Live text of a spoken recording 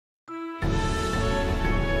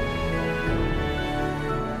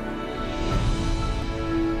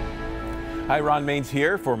Hi, Ron Mainse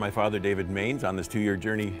here for my father, David Mainse, on this 2-year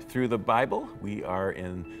journey through the Bible. We are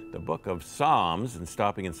in the book of Psalms and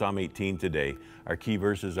stopping in Psalm 18 today. Our key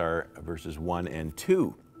verses are verses 1 and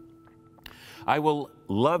 2. I will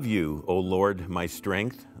love you, O Lord, my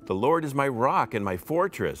strength. The Lord is my rock and my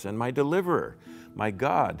fortress and my deliverer, my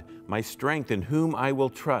God, my strength in whom I will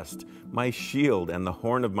trust, my shield and the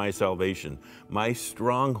horn of my salvation, my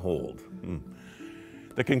stronghold.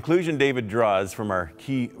 The conclusion David draws from our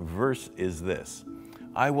key verse is this: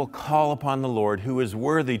 I will call upon the Lord who is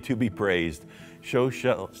worthy to be praised. So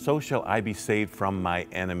shall I be saved from my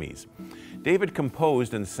enemies. David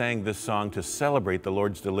composed and sang this song to celebrate the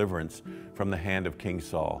Lord's deliverance from the hand of King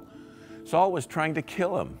Saul. Saul was trying to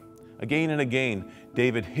kill him. Again and again,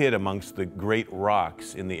 David hid amongst the great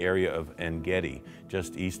rocks in the area of En-Gedi,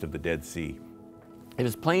 just east of the Dead Sea. It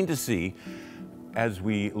is plain to see, as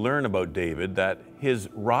we learn about David, that his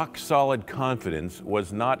rock-solid confidence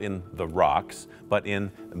was not in the rocks, but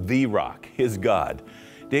in the rock, his God.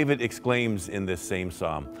 David exclaims in this same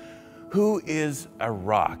psalm, "Who is a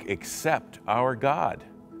rock except our God?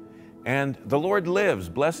 And the Lord lives,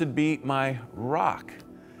 blessed be my rock."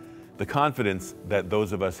 The confidence that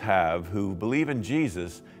those of us have who believe in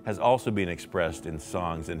Jesus has also been expressed in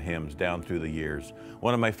songs and hymns down through the years.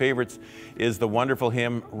 One of my favorites is the wonderful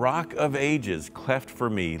hymn, "Rock of Ages, cleft for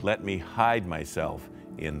me, let me hide myself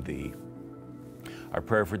in thee." Our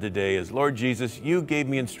prayer for today is, Lord Jesus, you gave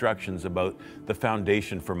me instructions about the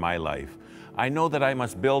foundation for my life. I know that I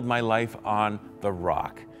must build my life on the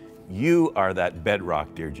rock. You are that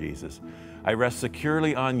bedrock, dear Jesus. I rest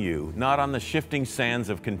securely on you, not on the shifting sands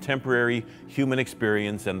of contemporary human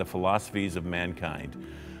experience and the philosophies of mankind.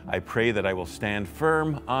 I pray that I will stand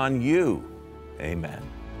firm on you. Amen.